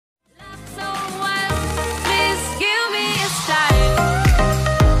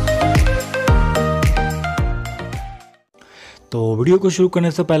तो वीडियो को शुरू करने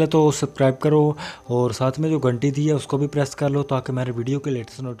से पहले तो सब्सक्राइब करो और साथ में जो घंटी दी है उसको भी प्रेस कर लो ताकि मेरे वीडियो के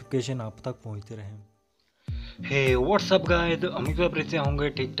लेटेस्ट नोटिफिकेशन आप तक पहुंचते रहें। हे व्हाट्सअप गाइस, उम्मीद आप से होंगे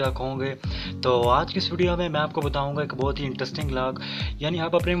ठीक ठाक होंगे। तो आज की इस वीडियो में मैं आपको बताऊंगा एक बहुत ही इंटरेस्टिंग लॉक, यानी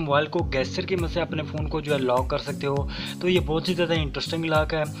आप अपने मोबाइल को गेस्चर की मदद से अपने फ़ोन को जो है लॉक कर सकते हो। तो ये बहुत ही ज़्यादा इंटरेस्टिंग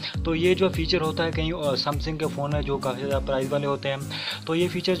लॉक है। तो ये जो फीचर होता है कहीं सैमसंग के फ़ोन में जो काफ़ी ज़्यादा प्राइस वाले होते हैं, तो ये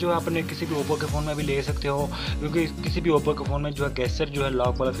फीचर जो है अपने किसी भी ओप्पो के फ़ोन में भी ले सकते हो, क्योंकि किसी भी ओप्पो के फ़ोन में जो है गेस्चर जो है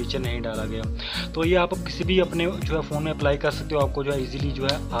लॉक वाला फीचर नहीं डाला गया। तो ये आप किसी भी अपने जो है फ़ोन में अप्लाई कर सकते हो, आपको जो है ईजिली जो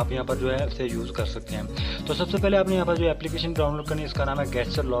है आप यहाँ पर जो है इसे यूज़ कर सकते हैं। तो सबसे पहले आपने यहाँ पर जो एप्लीकेशन डाउनलोड करनी है, इसका नाम है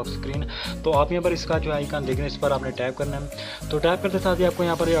गेस्चर लॉक स्क्रीन। तो आप यहाँ पर इसका जो आइकन देख रहे हैं, इस पर आपने टैप करना है। तो टैप करते साथ ही आपको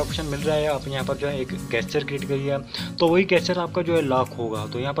यहाँ पर ये ऑप्शन मिल रहा है, आप यहाँ पर जो है एक गेस्चर क्रिएट करिए है, तो वही गेस्चर आपका जो है लॉक होगा।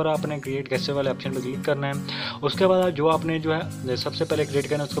 तो यहाँ पर आपने क्रिएट गेस्चर वाले ऑप्शन पर क्लिक करना है। उसके बाद जो आपने जो है सबसे पहले क्रिएट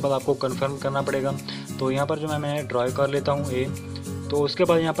करना है, उसके बाद आपको कन्फर्म करना पड़ेगा। तो यहाँ पर जो मैं ड्रॉ कर लेता हूँ ए। तो उसके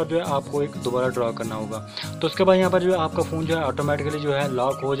बाद यहाँ पर जो है आपको एक दोबारा ड्रॉ करना होगा। तो उसके बाद यहाँ पर जो है आपका फ़ोन जो है ऑटोमेटिकली जो है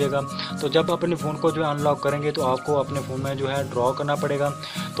लॉक हो जाएगा। तो जब अपने फ़ोन को जो है अनलॉक करेंगे तो आपको अपने फ़ोन में जो है ड्रॉ करना पड़ेगा।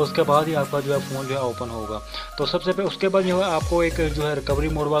 तो उसके बाद ही आपका जो है फ़ोन जो है ओपन होगा। तो सबसे पहले उसके बाद जो है आपको एक जो है रिकवरी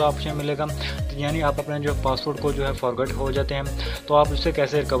मोड वाला ऑप्शन मिलेगा, यानी आप अपने जो पासवर्ड को जो है फॉरगेट हो जाते हैं तो आप उससे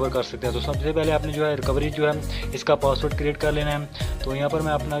कैसे रिकवर कर सकते हैं। तो सबसे पहले आपने जो है रिकवरी जो है इसका पासवर्ड क्रिएट कर लेना है। तो यहाँ पर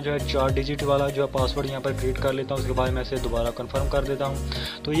मैं अपना जो है 4 डिजिट वाला जो है पासवर्ड यहाँ पर क्रिएट कर लेता हूँ। उसके बाद मैं इसे दोबारा कन्फर्म कर देता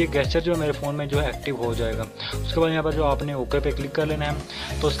हूँ। तो ये गेस्चर जो है मेरे फ़ोन में जो है एक्टिव हो जाएगा। उसके बाद यहाँ पर जो आपने ओके पे क्लिक कर लेना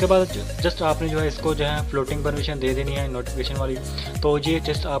है। तो उसके बाद जस्ट आपने जो है इसको जो है फ्लोटिंग परमिशन दे देनी है, नोटिफिकेशन वाली। तो ये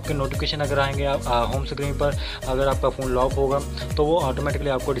जस्ट आपके नोटिफिकेशन अगर आएंगे होम स्क्रीन पर, अगर आपका फ़ोन लॉक होगा तो वो ऑटोमेटिकली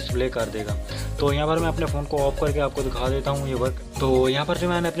आपको डिस्प्ले कर देगा। तो यहाँ पर मैं अपने फ़ोन को ऑफ करके आपको दिखा देता हूँ ये वर्क। तो यहाँ पर जो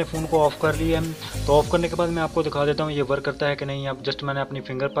मैंने अपने फ़ोन को ऑफ़ कर लिया है, तो ऑफ़ करने के बाद मैं आपको दिखा देता हूँ ये वर्क करता है कि नहीं। अब जस्ट मैंने अपनी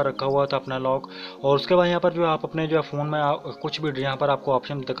फिंगर पर रखा हुआ था अपना लॉक, और उसके बाद यहाँ पर जो आप अपने जो है फ़ोन में कुछ भी यहाँ पर आपको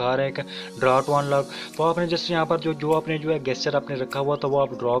ऑप्शन दिखा रहे हैं कि ड्रॉ टू अनलॉक। तो आपने जस्ट यहाँ पर जो आपने जो है गेस्चर आपने रखा हुआ था वो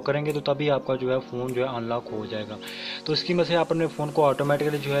आप ड्रॉ करेंगे तो तभी आपका जो है फ़ोन जो है अनलॉक हो जाएगा। तो इसकी वजह से आप अपने फ़ोन को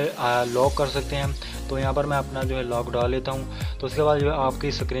ऑटोमेटिकली जो है लॉक कर सकते हैं। तो यहाँ पर मैं अपना जो है लॉक डाल लेता हूँ। तो उसके बाद जो है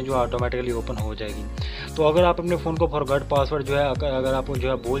आपकी स्क्रीन जो है ऑटोमेटिकली ओपन हो जाएगी। तो अगर आप अपने फ़ोन को फॉरगेट पासवर्ड जो है अगर आप जो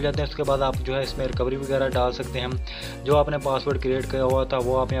है भूल जाते हैं, उसके बाद आप जो है इसमें रिकवरी वगैरह डाल सकते हैं। जो आपने पासवर्ड क्रिएट किया हुआ था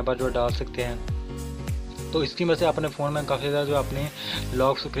वो आप यहाँ पर जो डाल सकते हैं। तो इसकी वजह से अपने फ़ोन में काफ़ी ज़्यादा जो अपने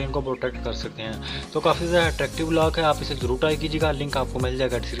लॉक स्क्रीन को प्रोटेक्ट कर सकते हैं। तो काफ़ी ज़्यादा अट्रैक्टिव लॉक है, आप इसे ज़रूर ट्राई कीजिएगा। लिंक आपको मिल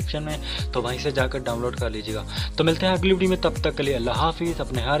जाएगा डिस्क्रिप्शन में, तो वहीं से जाकर डाउनलोड कर लीजिएगा। तो मिलते हैं अगली वीडियो में, तब तक के लिए अल्लाह हाफिज़,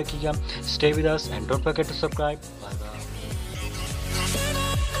 अपने ख्याल कीजिएगा, stay with us and don't forget to subscribe. Bye bye.